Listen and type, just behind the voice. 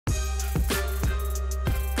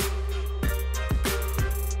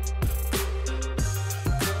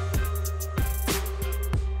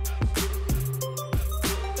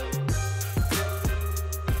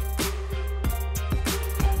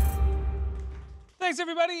Thanks,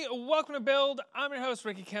 everybody. Welcome to Build. I'm your host,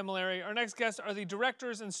 Ricky Camilleri. Our next guests are the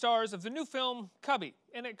directors and stars of the new film, Cubby.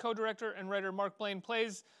 In it, co-director and writer Mark Blane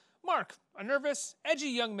plays Mark, a nervous, edgy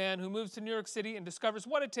young man who moves to New York City and discovers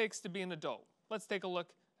what it takes to be an adult. Let's take a look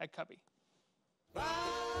at Cubby. Bye,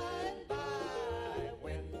 bye,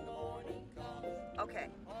 when the morning comes. Okay,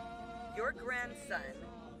 your grandson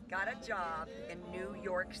got a job in New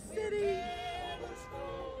York City.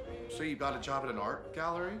 So you got a job at an art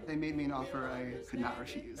gallery? They made me an offer I could not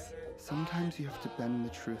refuse. Sometimes you have to bend the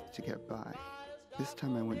truth to get by. This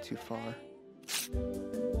time I went too far.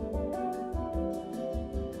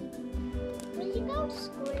 Will you go to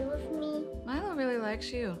school with me? Milo really likes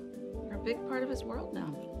you. You're a big part of his world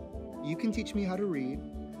now. You can teach me how to read,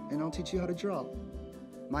 and I'll teach you how to draw.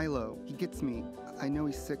 Milo, he gets me. I know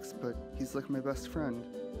he's 6, but he's like my best friend.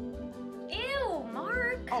 Ew,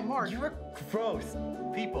 Mark. Oh, Mark, you're gross.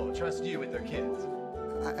 People trust you with their kids.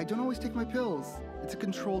 I don't always take my pills. It's a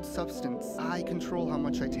controlled substance. I control how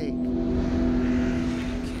much I take.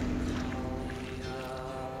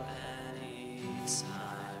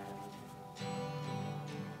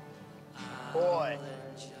 Boy.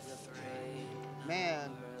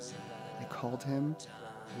 Man. I called him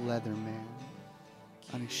Leatherman.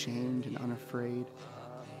 Unashamed and unafraid.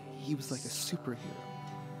 He was like a superhero.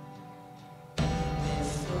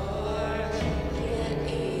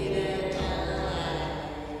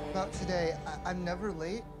 About today, I'm never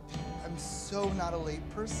late. I'm so not a late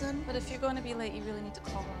person. But if you're going to be late, you really need to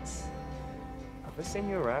call us. Have I seen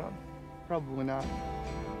you around? Probably not.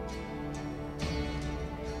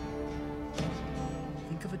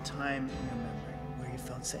 Think of a time in your memory where you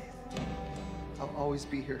felt safe. I'll always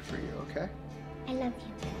be here for you, okay? I love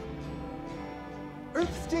you.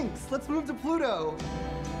 Earth stinks! Let's move to Pluto!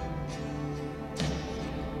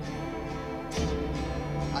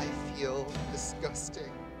 I feel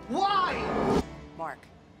disgusting. Why? Mark,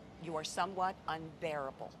 you are somewhat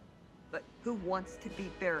unbearable. But who wants to be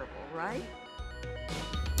bearable, right?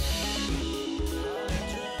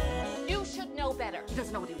 You should know better. He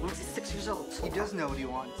doesn't know what he wants. He's 6 years old. He does know what he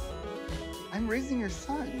wants. I'm raising your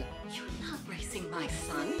son. You're not raising my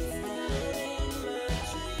son.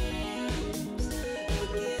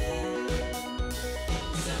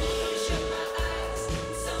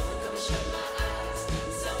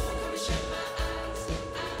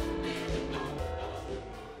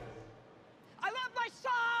 I love my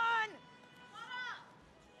son!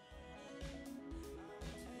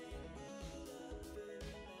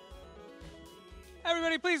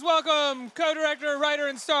 Everybody, please welcome co-director, writer,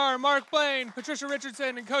 and star Mark Blane, Patricia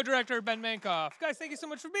Richardson, and co-director Ben Mankoff. Guys, thank you so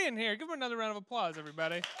much for being here. Give them another round of applause,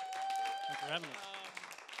 everybody. Thanks for having me.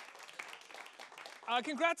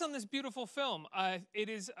 Congrats on this beautiful film. It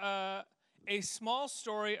is a small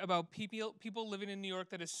story about people living in New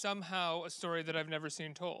York that is somehow a story that I've never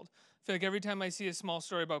seen told. I feel like every time I see a small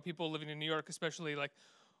story about people living in New York, especially like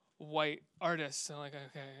white artists, I'm like,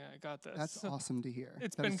 okay, I got this. That's awesome to hear.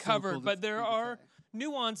 It's That been is so covered, cool but there to are say.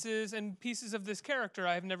 nuances and pieces of this character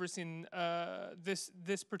I have never seen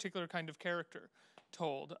this particular kind of character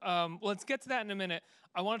told. Let's get to that in a minute.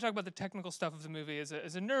 I want to talk about the technical stuff of the movie. As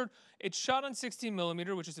a nerd, it's shot on 16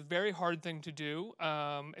 millimeter, which is a very hard thing to do.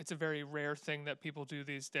 It's a very rare thing that people do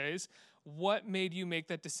these days. What made you make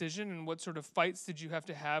that decision, and what sort of fights did you have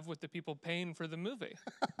to have with the people paying for the movie?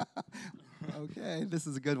 Okay, this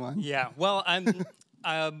is a good one. Yeah, well,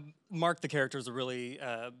 Mark, the character, is a really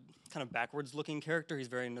kind of backwards-looking character. He's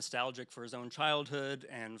very nostalgic for his own childhood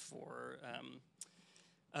and for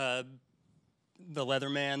the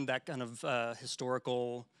Leatherman, that kind of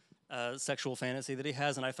historical sexual fantasy that he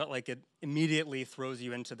has, and I felt like it immediately throws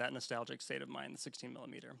you into that nostalgic state of mind, the 16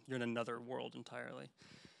 millimeter. You're in another world entirely.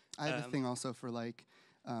 I have a thing also for like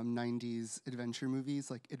 90s adventure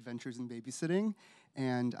movies, like Adventures in Babysitting.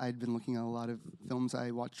 And I'd been looking at a lot of films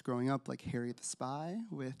I watched growing up, like Harriet the Spy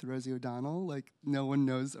with Rosie O'Donnell. Like, no one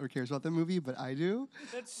knows or cares about that movie, but I do.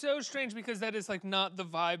 That's so strange because that is like not the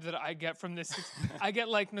vibe that I get from this. I get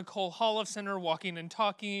like Nicole Holofcener walking and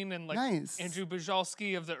talking, and like Nice. Andrew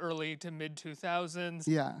Bujalski of the early to mid 2000s.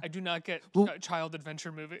 Yeah. I do not get child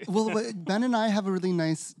adventure movies. Well, but Ben and I have a really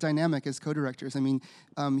nice dynamic as co-directors. I mean,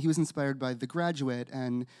 he was inspired by The Graduate,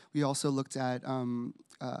 and we also looked at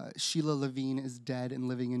Sheila Levine is Dead and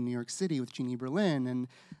Living in New York City with Jeannie Berlin, and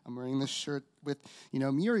I'm wearing this shirt with,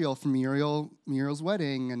 Muriel from Muriel's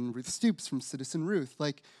Wedding, and Ruth Stoops from Citizen Ruth.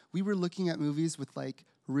 Like, we were looking at movies with like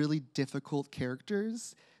really difficult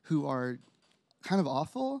characters who are kind of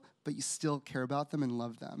awful, but you still care about them and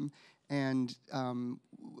love them. And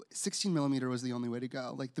 16 millimeter was the only way to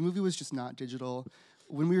go. Like, the movie was just not digital.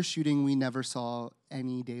 When we were shooting, we never saw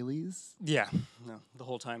any dailies. Yeah, no, the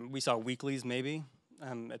whole time. We saw weeklies, maybe.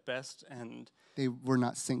 at best, and They were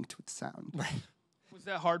not synced with sound. right. Was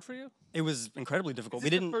that hard for you? It was incredibly difficult. Is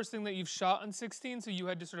this the first thing that you've shot on 16, so you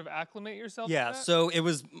had to sort of acclimate yourself to Yeah, that? so it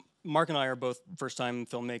was, Mark and I are both first-time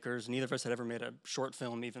filmmakers. Neither of us had ever made a short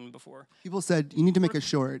film even before. People said, you need to make a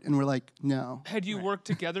short, and we're like, no. Had you worked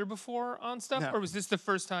together before on stuff, No. or was this the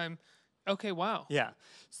first time? Okay, wow. Yeah,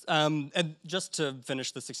 and just to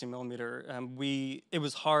finish the 16 millimeter, it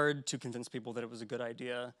was hard to convince people that it was a good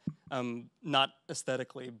idea, not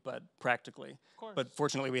aesthetically, but practically. Of course. But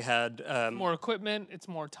fortunately we had... more equipment, it's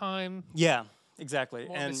more time, yeah, exactly.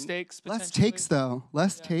 more and mistakes, Less potentially. takes, though.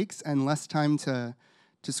 Less takes and less time to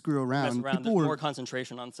screw mess around. around. There's more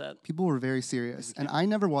concentration on set. People were very serious. And I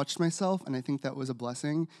never watched myself, and I think that was a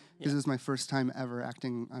blessing, because it was my first time ever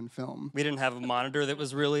acting on film. We didn't have a monitor that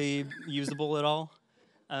was really usable at all.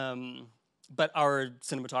 But our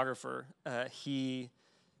cinematographer, he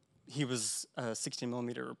was a 16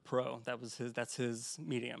 millimeter pro. That's his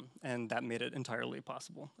medium, and that made it entirely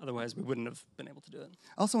possible. Otherwise, we wouldn't have been able to do it.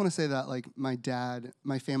 I also want to say that, like,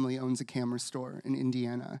 my family owns a camera store in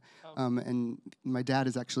Indiana, and my dad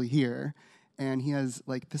is actually here, and he has,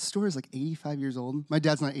 like, the store is like 85 years old. My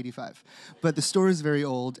dad's not 85, but the store is very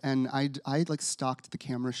old, and I like stocked the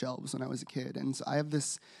camera shelves when I was a kid, and so I have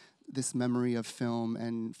this memory of film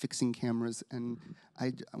and fixing cameras, and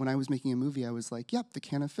when I was making a movie, I was like, yep, the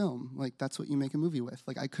can of film, like, that's what you make a movie with.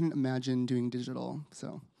 Like, I couldn't imagine doing digital,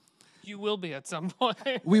 so. You will be at some point.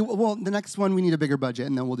 Well, the next one, we need a bigger budget,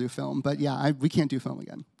 and then we'll do film, but yeah, we can't do film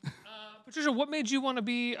again. Patricia, what made you want to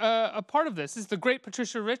be a part of this? This is the great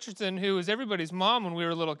Patricia Richardson, who was everybody's mom when we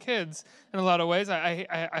were little kids in a lot of ways.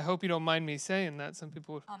 I hope you don't mind me saying that. Some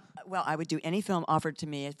people would. Well, I would do any film offered to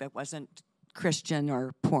me if it wasn't Christian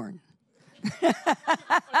or porn.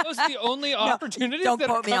 Are those the only opportunities don't that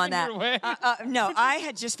quote are me on coming that. your way? No, I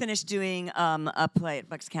had just finished doing a play at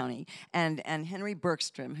Bucks County, and Henry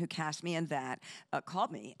Bergstrom, who cast me in that,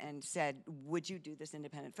 called me and said, would you do this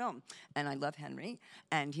independent film? And I love Henry,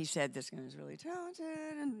 and he said, this guy is really talented,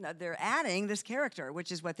 and they're adding this character,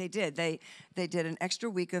 which is what they did. They did an extra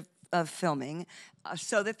week of filming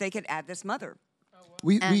so that they could add this mother.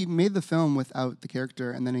 We made the film without the character,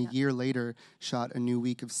 and then a year later shot a new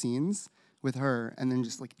week of scenes with her, and then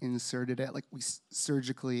just like inserted it, like we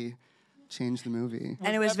surgically changed the movie.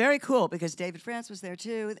 And it was very cool because David France was there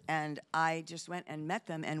too, and I just went and met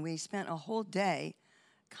them, and we spent a whole day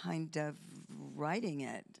kind of writing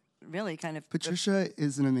it. Really kind of... Patricia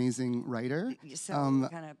is an amazing writer. So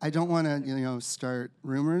kind of I don't want to, start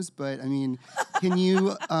rumors, but I mean, can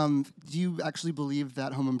you, do you actually believe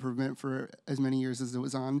that Home Improvement, for as many years as it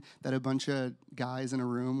was on, that a bunch of guys in a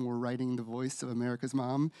room were writing the voice of America's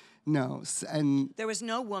mom? No. And there was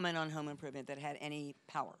no woman on Home Improvement that had any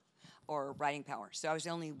power or writing power. So I was the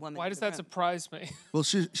only woman. Why does that surprise me? Well,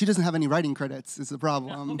 she doesn't have any writing credits, is the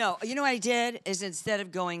problem. No, you know what I did is instead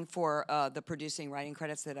of going for the producing writing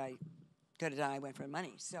credits that I could have done, I went for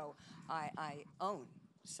money. So I own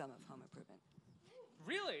some of Home Improvement.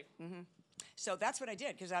 Really? Mm-hmm. So that's what I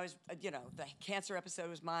did, because I was, the cancer episode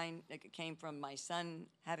was mine. It came from my son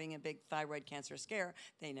having a big thyroid cancer scare.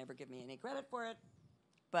 They never give me any credit for it,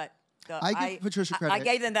 but I give Patricia credit. I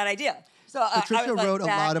gave them that idea. So Patricia I was wrote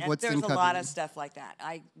like a lot of and what's in There's a lot Cubby. of stuff like that.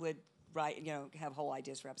 I would write, have whole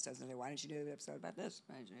ideas for episodes and say, why don't you do an episode about this?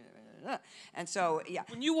 And so, yeah.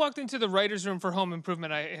 When you walked into the writer's room for Home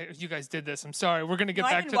Improvement, you guys did this. I'm sorry. We're going to get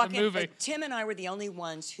I back didn't to walk the in, movie. Tim and I were the only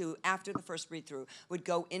ones who, after the first read-through, would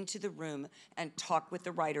go into the room and talk with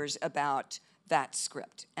the writers about that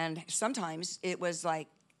script. And sometimes it was like,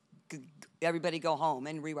 everybody go home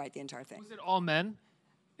and rewrite the entire thing. Was it all men?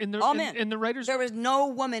 All men. In the writers' There was no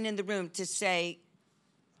woman in the room to say,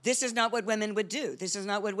 this is not what women would do. This is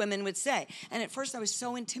not what women would say. And at first I was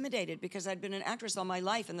so intimidated because I'd been an actress all my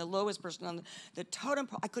life and the lowest person on the totem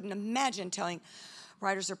pole. I couldn't imagine telling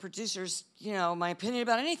writers or producers, my opinion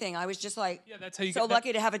about anything. I was just like, that's how you so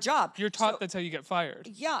lucky to have a job. You're taught that's how you get fired.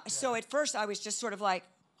 Yeah, so at first I was just sort of like,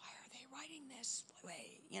 why are they writing this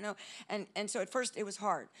way? And so at first it was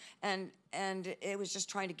hard. And it was just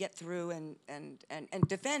trying to get through and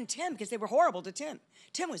defend Tim, because they were horrible to Tim.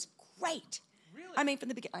 Tim was great. Really? I mean, from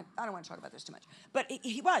the beginning, I don't want to talk about this too much, but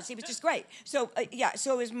he was just great. So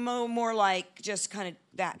so it was more like just kind of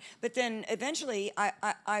that. But then eventually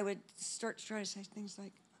I would start to try to say things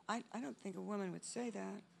like, I don't think a woman would say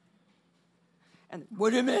that. And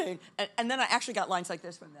what do you mean? And then I actually got lines like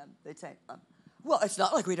this from them. They'd say, well, it's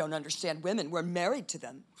not like we don't understand women. We're married to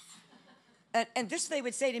them. And this they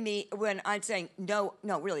would say to me when I'd say, no,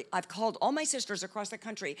 really, I've called all my sisters across the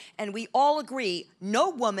country, and we all agree no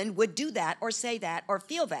woman would do that or say that or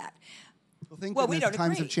feel that. Well, thank Well, we goodness don't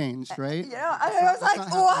times agree. have changed, right? Yeah, I was like,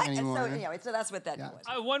 not what? happening And so anymore. anyway, so that's what that Yeah.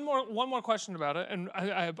 was. One more question about it, and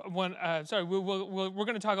sorry, we're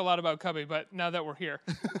going to talk a lot about Cubby, but now that we're here,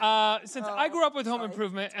 since I grew up with Home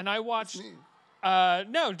Improvement and I watched.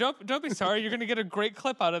 No, don't be sorry. You're going to get a great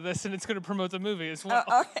clip out of this, and it's going to promote the movie as well.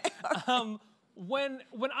 Okay. When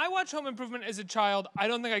I watched Home Improvement as a child, I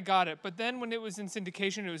don't think I got it. But then when it was in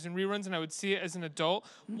syndication, it was in reruns, and I would see it as an adult.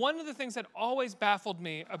 One of the things that always baffled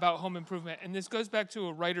me about Home Improvement, and this goes back to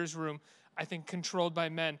a writer's room, I think controlled by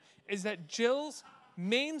men, is that Jill's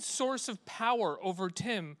main source of power over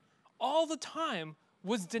Tim all the time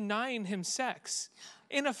was denying him sex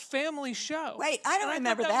in a family show. Wait, I don't And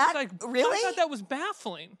remember thought that. was Really? I thought that was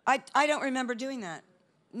baffling. I don't remember doing that.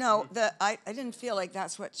 No, I didn't feel like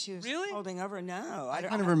that's what she was Really? holding over. No, I I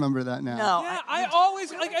don't. kind of remember that now. No. Yeah, I always,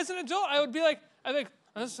 like, as an adult, I would be like, oh,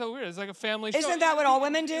 that's so weird. It's like a family show. Isn't that what all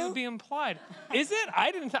women It do? would be implied. Is it?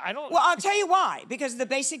 I don't. Well, I'll tell you why. Because the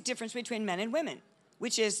basic difference between men and women,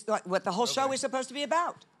 which is what the whole show is supposed to be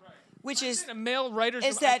about, which is a male writer's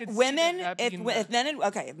is room, I that could see women, that if being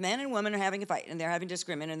men and women are having a fight and they're having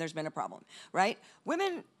disagreement and there's been a problem, right?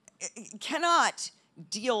 Women cannot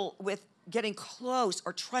deal with getting close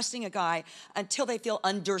or trusting a guy until they feel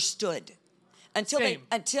understood,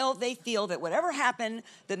 until they feel that whatever happened,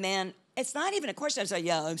 the man. It's not even a question. I say,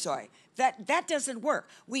 yeah, I'm sorry. That doesn't work.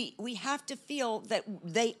 We have to feel that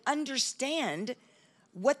they understand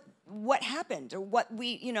what happened or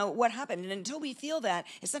what happened. And until we feel that,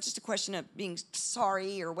 it's not just a question of being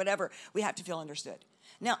sorry or whatever. We have to feel understood.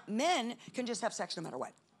 Now, men can just have sex no matter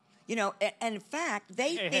what. And in fact,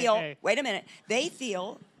 they feel, wait a minute, they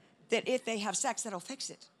feel that if they have sex, that'll fix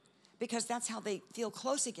it. Because that's how they feel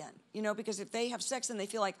close again. Because if they have sex and they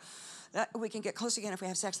feel like that we can get close again if we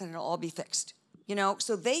have sex, then it'll all be fixed.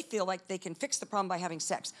 So they feel like they can fix the problem by having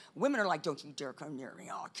sex. Women are like, don't you dare come near me,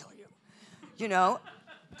 I'll kill you.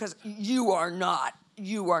 Because you are not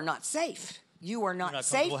safe. You are not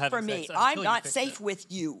safe for me. I'm not safe with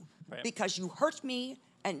you because you hurt me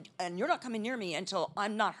and you're not coming near me until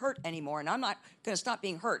I'm not hurt anymore. And I'm not going to stop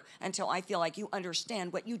being hurt until I feel like you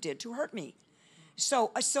understand what you did to hurt me.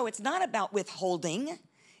 So it's not about withholding.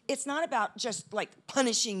 It's not about just like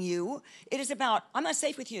punishing you. It is about, I'm not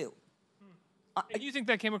safe with you. And you think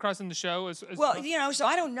that came across in the show as well? So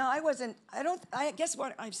I don't know. I guess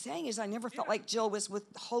what I'm saying is I never felt like Jill was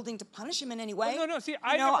withholding to punish him in any way. Oh, no. See,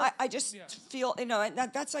 I just feel,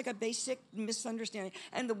 that's like a basic misunderstanding.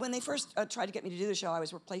 And when they first tried to get me to do the show, I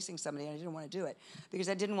was replacing somebody, and I didn't want to do it because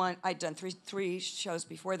I'd done three shows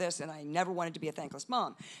before this, and I never wanted to be a thankless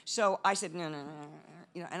mom. So I said, no.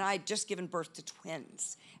 And I'd just given birth to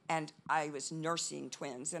twins, and I was nursing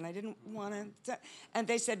twins, and I didn't want to. And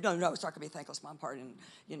they said, no, it's not going to be a thankless mom part, and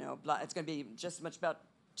it's going to be just as much about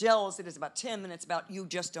Jill as it is about Tim, and it's about you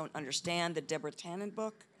just don't understand the Deborah Tannen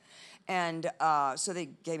book. And so they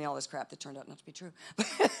gave me all this crap that turned out not to be true.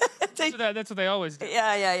 That's what they always do.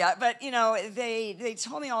 Yeah. But they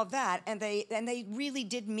told me all that, and they really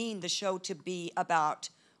did mean the show to be about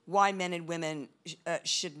why men and women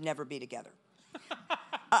should never be together.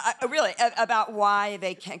 Really, about why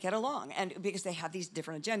they can't get along, and because they have these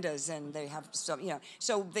different agendas, and they have so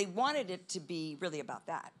they wanted it to be really about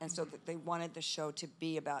that, and so they wanted the show to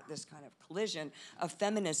be about this kind of collision of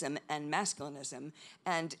feminism and masculinism,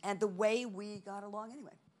 and the way we got along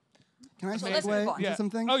anyway. Can I So let's move segue on. into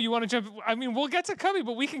something? Oh, you want to jump? I mean, we'll get to Cubby,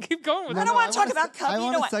 but we can keep going with I it. don't want to talk about Cubby. I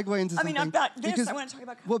want to segue into something. about this. Because I want to talk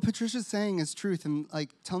about Cubby. what Patricia's saying is truth, and like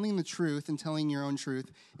telling the truth and telling your own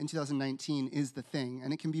truth in 2019 is the thing,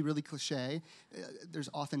 and it can be really cliche. There's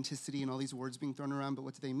authenticity and all these words being thrown around, but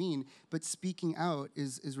what do they mean? But speaking out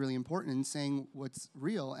is really important and saying what's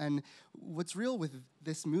real. And what's real with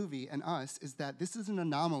this movie and us is that this is an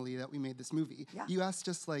anomaly that we made this movie. Yeah. You asked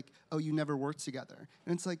us like, oh, you never worked together.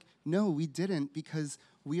 And it's like, no, we didn't, because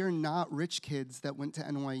we are not rich kids that went to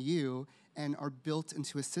NYU and are built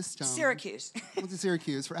into a system. Syracuse. Went to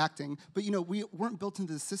Syracuse for acting. But we weren't built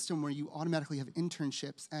into the system where you automatically have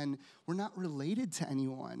internships, and we're not related to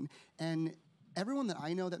anyone. And everyone that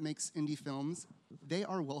I know that makes indie films, they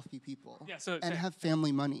are wealthy people and have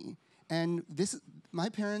family money. And my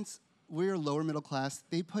parents, we're lower middle class.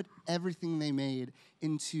 They put everything they made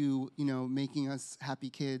into, making us happy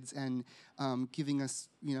kids and giving us,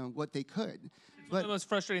 what they could. One of the most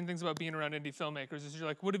frustrating things about being around indie filmmakers is you're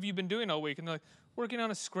like, what have you been doing all week? And they're like, working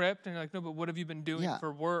on a script. And you're like, no, but what have you been doing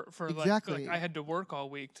for work? Exactly. Like, I had to work all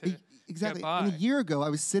week to exactly. get by. And a year ago, I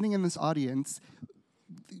was sitting in this audience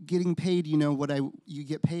getting paid, what you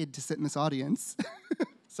get paid to sit in this audience.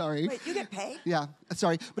 Sorry. Wait, you get paid? Yeah,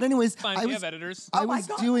 sorry. But anyways, Fine, we have editors. I was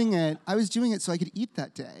doing it so I could eat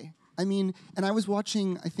that day. I mean, and I was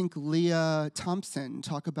watching, I think, Leah Thompson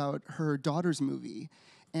talk about her daughter's movie,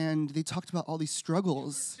 and they talked about all these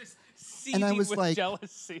struggles. And I was with like,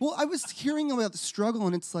 jealousy. well, I was hearing about the struggle,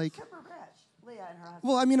 and it's like, Super rich. Leah and her husband.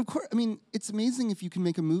 well, I mean, of course, I mean, it's amazing if you can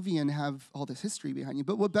make a movie and have all this history behind you.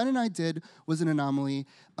 But what Ben and I did was an anomaly.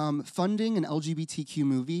 Funding an LGBTQ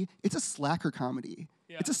movie, it's a slacker comedy.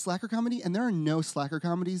 Yeah. It's a slacker comedy, and there are no slacker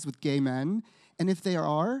comedies with gay men. And if they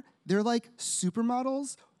are, they're like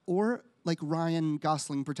supermodels or like Ryan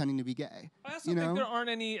Gosling pretending to be gay. I also think there aren't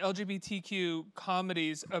any LGBTQ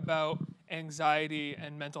comedies about anxiety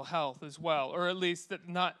and mental health as well, or at least that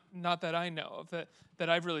not that I know of that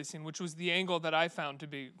I've really seen, which was the angle that I found to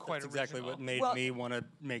be quite That's original. exactly what made me want to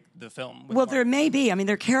make the film. with Well, Mark. there may be. I mean,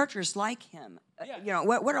 there are characters like him. Yeah. You know,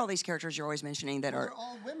 what are all these characters you're always mentioning that They're are?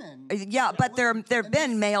 all women. Yeah, but there've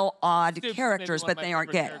been male odd Stoops may be characters, one of but my they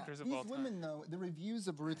aren't favorite gay. characters of all These time. women, though, the reviews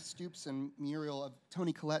of Ruth Stoops and Muriel, of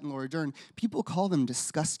Toni Collette and Laura Dern, people call them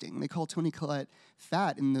disgusting. They call Toni Collette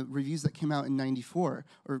fat in the reviews that came out in '94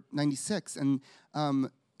 or '96, and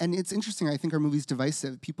it's interesting. I think our movie's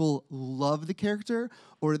divisive. People love the character,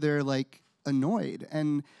 or they're like annoyed,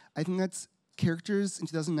 and I think that's. Characters in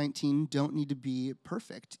 2019 don't need to be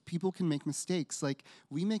perfect. People can make mistakes. Like,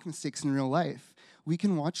 we make mistakes in real life. We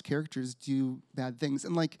can watch characters do bad things.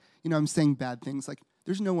 And like, I'm saying bad things. Like,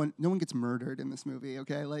 there's no one gets murdered in this movie,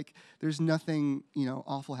 okay? Like, there's nothing,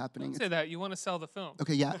 awful happening. Don't say that. You want to sell the film.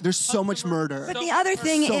 Okay, yeah, there's so much murder. But the other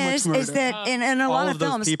thing So much is murder. that in a all lot of of those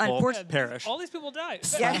films, people unfortunately, perish. All these people died.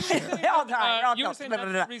 Yeah, they all died. You were saying that's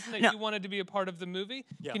the reason that No. you wanted to be a part of the movie.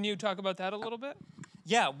 Yeah. Can you talk about that a little bit?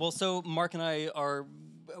 Yeah, well, so Mark and I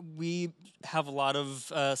we have a lot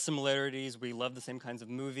of similarities. We love the same kinds of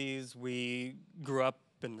movies. We grew up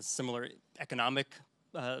in a similar economic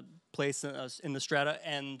place in the strata,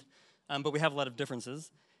 and but we have a lot of differences,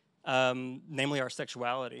 namely our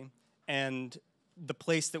sexuality. And the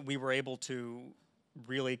place that we were able to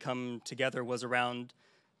really come together was around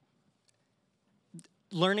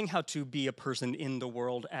learning how to be a person in the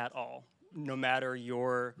world at all, no matter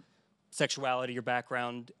your sexuality, your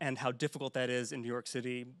background, and how difficult that is in New York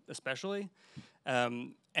City, especially,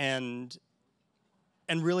 and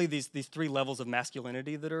really these three levels of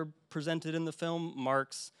masculinity that are presented in the film: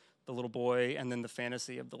 Mark's, the little boy, and then the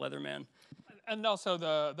fantasy of the Leatherman. And also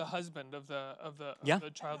the husband of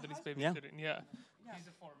the child that he's babysitting. Yeah.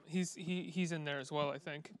 He's in there as well, I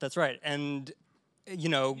think. That's right, and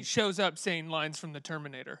He shows up saying lines from the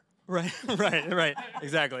Terminator. right, right,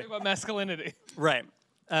 exactly, About masculinity. right.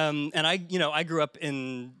 And I grew up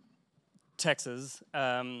in Texas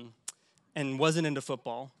and wasn't into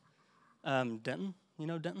football. Denton,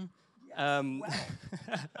 Denton?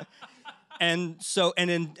 And so,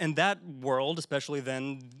 in that world, especially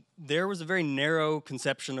then, there was a very narrow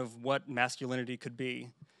conception of what masculinity could be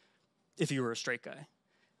if you were a straight guy.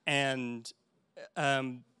 And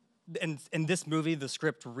in this movie, the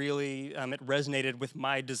script really, it resonated with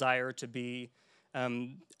my desire to be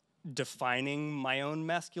defining my own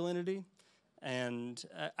masculinity. And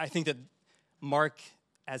I think that Mark,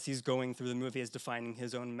 as he's going through the movie, is defining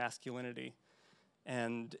his own masculinity.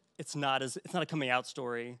 And it's not a coming out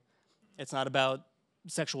story. It's not about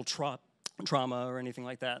sexual trauma or anything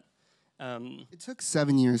like that. It took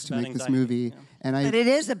 7 years to about make this anxiety, movie, and but it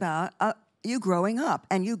is about you growing up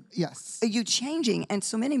and you changing. And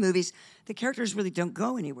so many movies, the characters really don't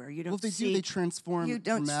go anywhere. You don't. Well, if they see, do, they transform. You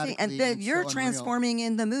don't see, and dramatically, then it's you're so unreal. transforming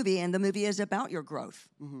in the movie, and the movie is about your growth.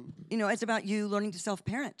 Mm-hmm. It's about you learning to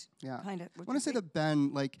self-parent. Yeah. Kind of. I want to say that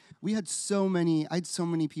Ben, I had so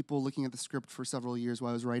many people looking at the script for several years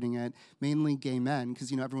while I was writing it, mainly gay men,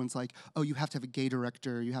 because everyone's like, oh, you have to have a gay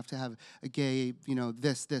director, you have to have a gay,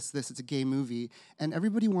 this, it's a gay movie, and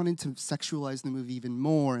everybody wanted to sexualize the movie even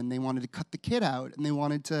more, and they wanted to cut the kid out, and they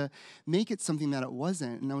wanted to make it something that it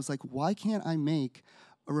wasn't, and I was like, why can't I make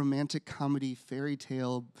a romantic comedy fairy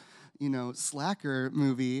tale, slacker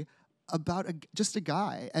movie about just a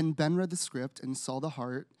guy? And Ben read the script and saw the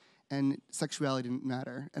heart, and sexuality didn't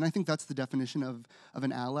matter. And I think that's the definition of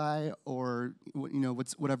an ally, or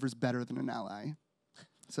whatever's better than an ally.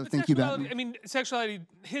 So thank you, Ben. I mean,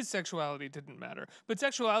 his sexuality didn't matter, but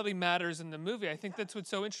sexuality matters in the movie. I think that's what's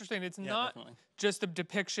so interesting. It's not just a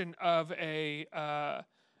depiction of a.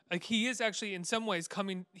 He is actually in some ways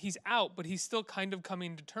he's out, but he's still kind of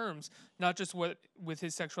coming to terms, not just with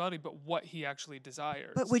his sexuality, but what he actually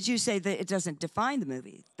desires. But would you say that it doesn't define the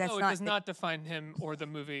movie? No, it does not define him or the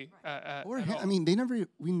movie. Or at him. all. I mean,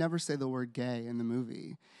 we never say the word gay in the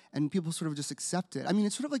movie, and people sort of just accept it. I mean,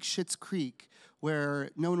 it's sort of like Schitt's Creek, where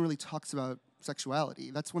no one really talks about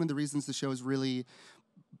sexuality. That's one of the reasons the show is really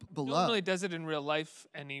No one beloved. really does it in real life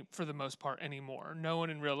for the most part anymore. No one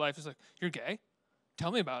in real life is like, "You're gay?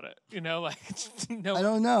 Tell me about it." You know, like no. I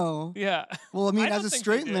don't know. Yeah. Well, I mean, don't as a think they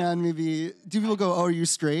straight do. man, maybe do people go, "Oh, are you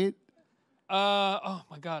straight?" Oh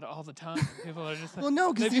my God, all the time. People are just like, Well,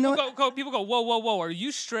 no, 'cause they- you know people go, whoa, are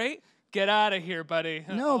you straight? Get out of here, buddy.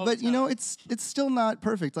 No, All the but you know, time. it's still not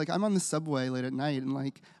perfect. Like I'm on the subway late at night, and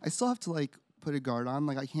like I still have to like put a guard on.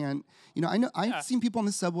 Like I can't, I know I've seen people on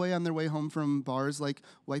the subway on their way home from bars like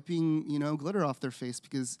wiping, glitter off their face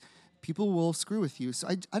because people will screw with you. So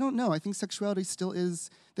I don't know. I think sexuality still is.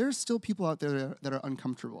 There are still people out there that are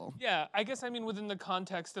uncomfortable. Yeah, I guess within the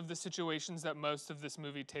context of the situations that most of this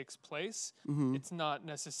movie takes place, it's not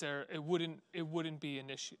necessary. It wouldn't be an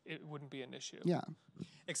issue. It wouldn't be an issue. Yeah.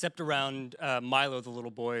 Except around Milo, the little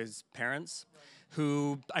boy's parents,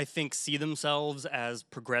 who I think see themselves as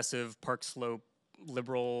progressive, Park Slope,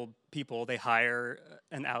 liberal people. They hire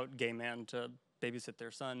an out gay man to babysit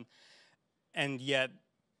their son, and yet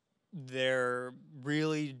their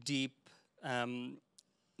really deep,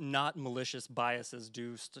 not malicious biases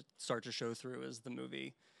do start to show through as the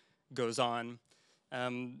movie goes on.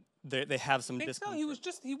 They have some I think so.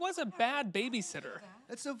 discomfort. He was a bad babysitter.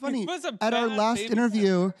 That's so funny. was a At our bad last babysitter.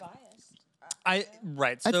 interview At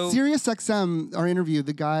at SiriusXM, our interview,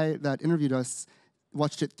 the guy that interviewed us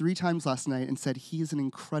watched it 3 times last night and said he is an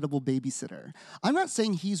incredible babysitter. I'm not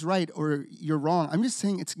saying he's right or you're wrong. I'm just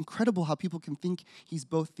saying it's incredible how people can think he's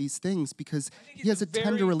both these things because he has a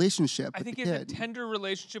tender relationship I with think the he has kid. a tender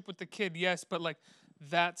relationship with the kid, yes, but like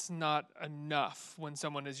that's not enough when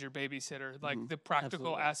someone is your babysitter. Like the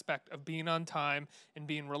practical aspect of being on time and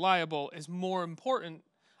being reliable is more important,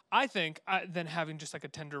 I think, than having just like a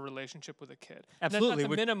tender relationship with a kid. And Absolutely. that's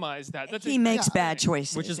not to minimize that. That's He a- makes yeah. bad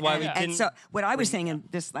choices. Which is why we and didn't so what I was saying in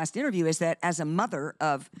this last interview is that as a mother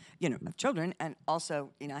of, of children, and also,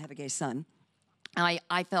 I have a gay son, I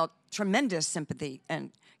felt tremendous sympathy and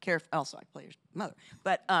care. Also, I play his mother,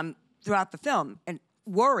 but throughout the film, and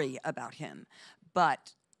worry about him,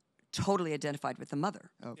 but totally identified with the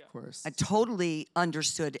mother. Of course. I totally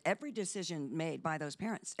understood every decision made by those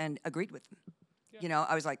parents and agreed with them.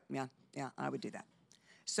 I was like, yeah, I would do that.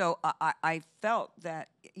 So I felt that,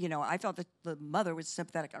 I felt that the mother was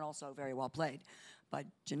sympathetic and also very well played by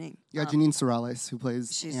Janine. Yeah, Janine Sorales, who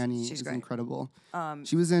plays she's- Annie, she's is great. incredible.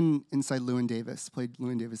 She was in Inside Llewyn Davis, played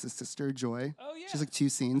Llewyn Davis' sister, Joy. Oh, yeah. She's like 2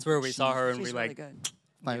 scenes. That's where we saw her and She's we really like good.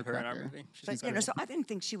 gave her in our Firecracker. movie. She's But, incredible. so I didn't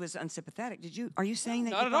think she was unsympathetic. Are you saying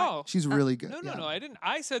that Not you at thought- all. She's really good. No, yeah. I didn't.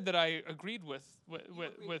 I said that I agreed with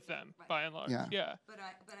them by and large. Yeah. Yeah. But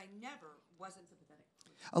I never wasn't sympathetic.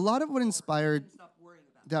 A lot of what inspired Stop worrying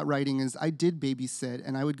about that writing is I did babysit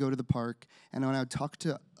and I would go to the park and when I would talk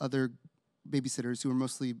to other babysitters who were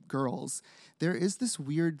mostly girls, there is this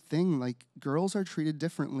weird thing like girls are treated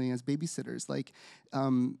differently as babysitters. Like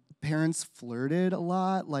parents flirted a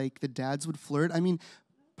lot, like the dads would flirt. I mean,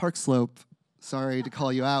 Park Slope, sorry to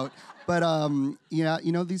call you out, but yeah,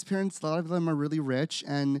 these parents, a lot of them are really rich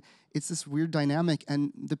and it's this weird dynamic.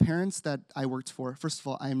 And the parents that I worked for, first of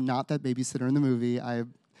all, I am not that babysitter in the movie. I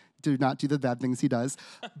do not do the bad things he does.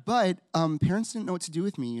 But parents didn't know what to do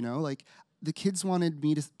with me, Like, the kids wanted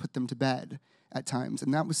me to put them to bed at times.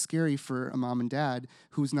 And that was scary for a mom and dad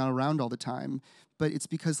who's not around all the time. But it's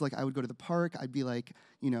because, like, I would go to the park. I'd be, like,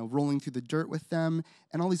 rolling through the dirt with them.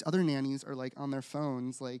 And all these other nannies are, like, on their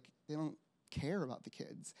phones. Like, they don't care about the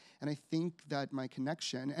kids. And I think that my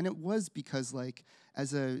connection, and it was because, like,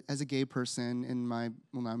 as a gay person in my,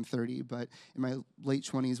 well, now I'm 30, but in my late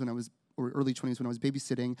 20s or early 20s when I was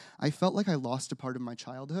babysitting, I felt like I lost a part of my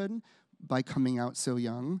childhood by coming out so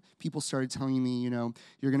young. People started telling me,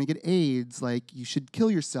 you're going to get AIDS, like, you should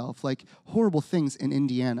kill yourself, like, horrible things in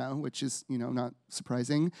Indiana, which is, not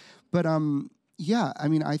surprising. But, yeah, I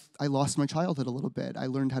mean, I lost my childhood a little bit. I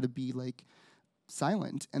learned how to be, like,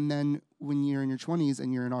 silent. And then when you're in your 20s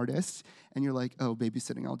and you're an artist and you're like, oh,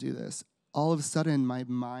 babysitting, I'll do this. All of a sudden, my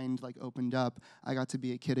mind, like, opened up. I got to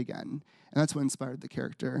be a kid again. And that's what inspired the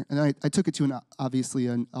character. And I took it to obviously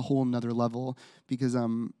a whole nother level because,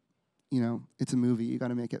 it's a movie. You got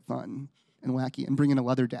to make it fun and wacky and bring in a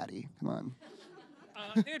leather daddy. Come on.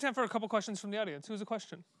 I think we have time for a couple questions from the audience. Who has a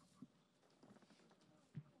question?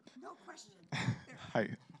 No question. Hi.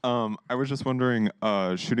 I was just wondering,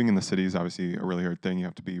 shooting in the city is obviously a really hard thing. You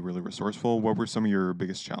have to be really resourceful. What were some of your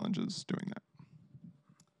biggest challenges doing that?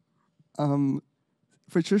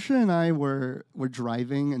 Patricia and I were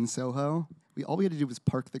driving in Soho. All we had to do was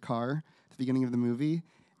park the car at the beginning of the movie.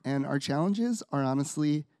 And our challenges are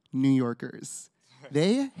honestly New Yorkers.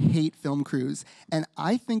 They hate film crews. And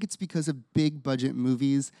I think it's because of big budget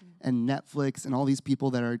movies, and Netflix and all these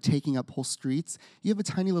people that are taking up whole streets. You have a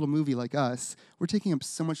tiny little movie like us. We're taking up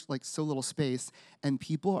so much, like so little space, and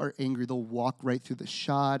people are angry. They'll walk right through the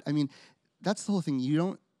shot. I mean, that's the whole thing.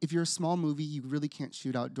 If you're a small movie, you really can't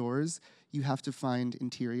shoot outdoors. You have to find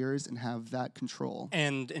interiors and have that control.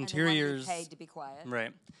 And interiors. And they want to be paid to be quiet.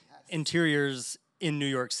 Right. Yes. Interiors in New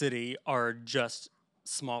York City are just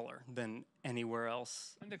smaller than anywhere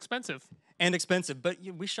else. And expensive. But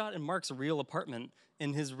we shot in Mark's real apartment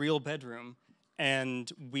in his real bedroom,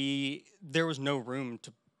 and there was no room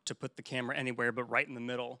to put the camera anywhere but right in the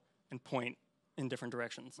middle and point in different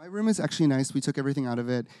directions. My room is actually nice. We took everything out of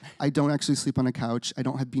it. I don't actually sleep on a couch. I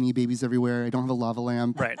don't have Beanie Babies everywhere. I don't have a lava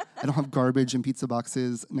lamp. Right. I don't have garbage and pizza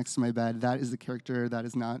boxes next to my bed. That is the character. That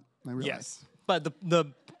is not my real life. But the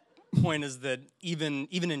point is that even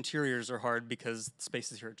interiors are hard because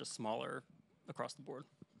spaces here are just smaller across the board.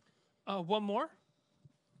 One more?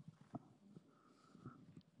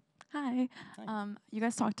 Hi. You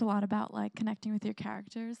guys talked a lot about like connecting with your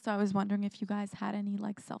characters, so I was wondering if you guys had any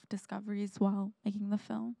like self-discoveries while making the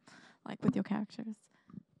film, like with your characters.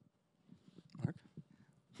 Mark?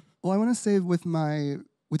 Well, I want to say with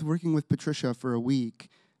working with Patricia for a week,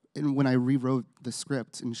 and when I rewrote the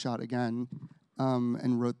script and shot again,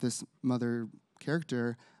 and wrote this mother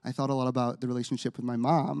character, I thought a lot about the relationship with my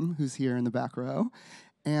mom, who's here in the back row,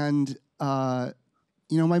 and my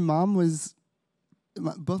mom was.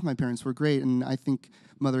 Both my parents were great, and I think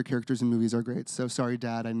mother characters in movies are great. So sorry,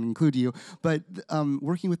 Dad, I didn't include you. But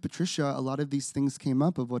working with Patricia, a lot of these things came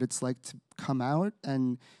up of what it's like to come out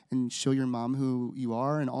and show your mom who you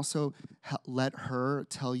are, and also let her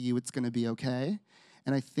tell you it's going to be okay.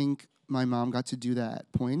 And I think my mom got to do that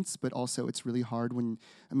at points, but also it's really hard when,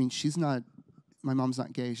 my mom's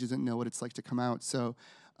not gay. She doesn't know what it's like to come out. So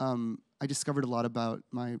I discovered a lot about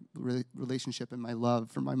my relationship and my love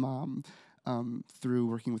for my mom. Through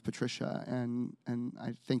working with Patricia, and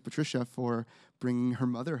I thank Patricia for bringing her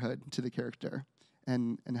motherhood to the character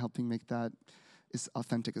and helping make that as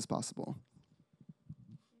authentic as possible.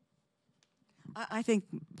 I think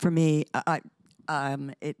for me,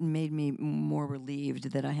 it made me more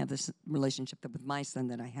relieved that I have this relationship with my son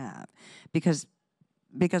that I have, because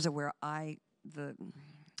of where the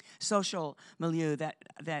social milieu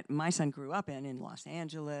that my son grew up in Los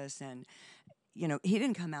Angeles, and he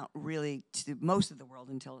didn't come out really to most of the world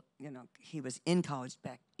until, he was in college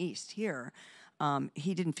back east here.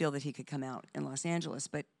 He didn't feel that he could come out in Los Angeles,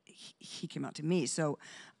 but he came out to me. So,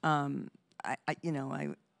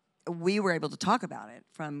 we were able to talk about it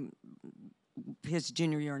from his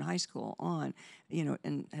junior year in high school on,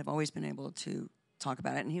 and have always been able to talk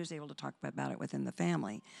about it. And he was able to talk about it within the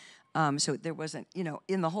family. So there wasn't,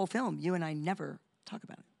 in the whole film, you and I never talk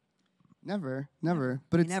about it. Never.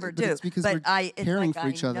 But it's never but do. it's because we're caring for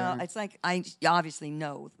each other. It's like I obviously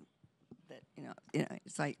know that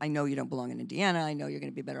it's like I know you don't belong in Indiana. I know you're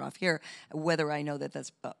going to be better off here. Whether I know that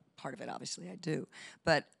that's part of it, obviously I do.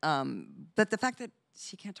 But the fact that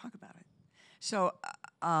she can't talk about it, so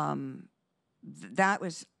that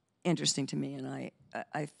was interesting to me, and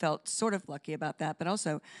I felt sort of lucky about that. But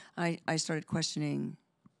also I started questioning.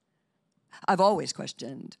 I've always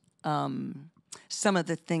questioned. Some of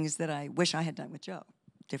the things that I wish I had done with Joe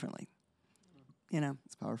differently.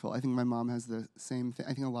 It's powerful. I think my mom has the same thing.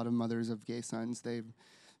 I think a lot of mothers of gay sons,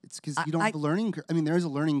 it's because you don't have a learning curve. There is a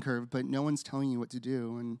learning curve, but no one's telling you what to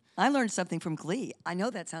do. And I learned something from Glee. I know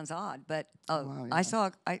that sounds odd, but wow, yeah. I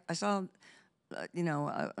saw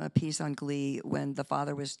a piece on Glee when the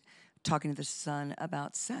father was talking to the son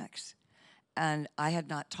about sex. And I had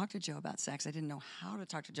not talked to Joe about sex. I didn't know how to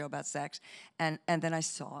talk to Joe about sex. And then I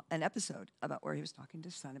saw an episode about where he was talking to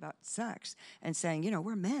his son about sex and saying,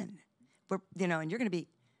 we're men. And you're going to be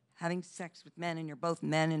having sex with men, and you're both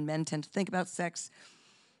men, and men tend to think about sex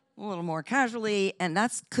a little more casually. And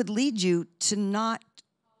that could lead you to not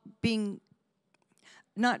being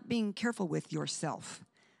careful with yourself,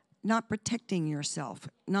 not protecting yourself,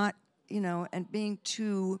 and being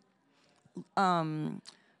too...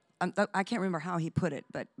 I can't remember how he put it,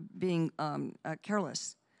 but being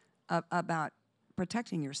careless about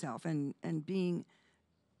protecting yourself and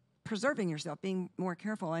preserving yourself, being more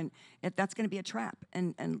careful, and that's going to be a trap,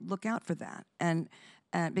 and look out for that, and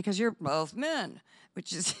because you're both men,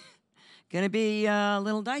 which is going to be a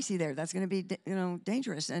little dicey there. That's going to be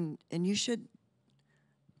dangerous, and you should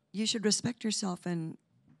respect yourself, and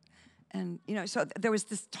so there was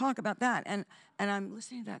this talk about that, and I'm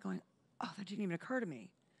listening to that going, oh, that didn't even occur to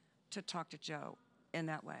me to talk to Joe in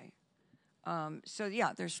that way. So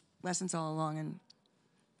yeah, there's lessons all along,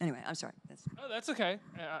 and Anyway, I'm sorry. Oh, that's okay.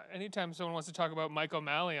 Anytime someone wants to talk about Mike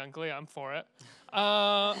O'Malley on Glee, I'm for it.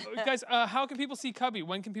 Guys, how can people see Cubby?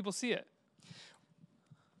 When can people see it?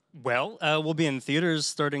 Well, we'll be in theaters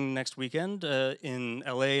starting next weekend in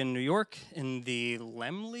LA and New York in the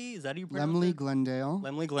Laemmle, is that how you pronounce Laemmle it? Glendale.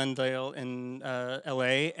 Laemmle Glendale in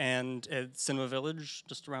LA and at Cinema Village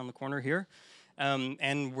just around the corner here.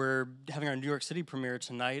 And we're having our New York City premiere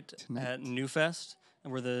tonight. At New Fest.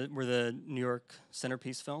 And we're the New York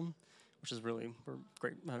centerpiece film, which is really, we're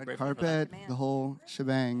great. Red carpet, the whole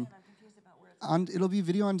shebang. It'll be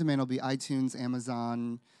video on demand. It'll be iTunes,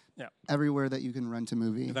 Amazon, everywhere that you can rent a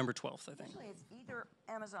movie. November 12th, I think. Actually, it's either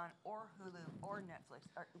Amazon or Hulu or Netflix.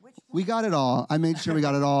 Which We got it all. I made sure we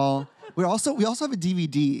got it all. We also have a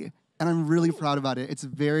DVD, and I'm really proud about it. It's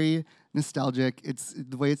very nostalgic. It's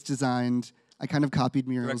the way it's designed. I kind of copied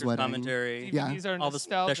Muriel's Director's wedding. commentary. Yeah. These are all the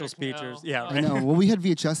special speeches. Yeah, I know. Well, we had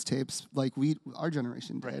VHS tapes, like our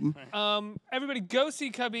generation did. Everybody, go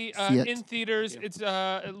see Cubby See it. in theaters.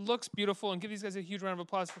 It looks beautiful, and give these guys a huge round of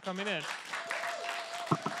applause for coming in.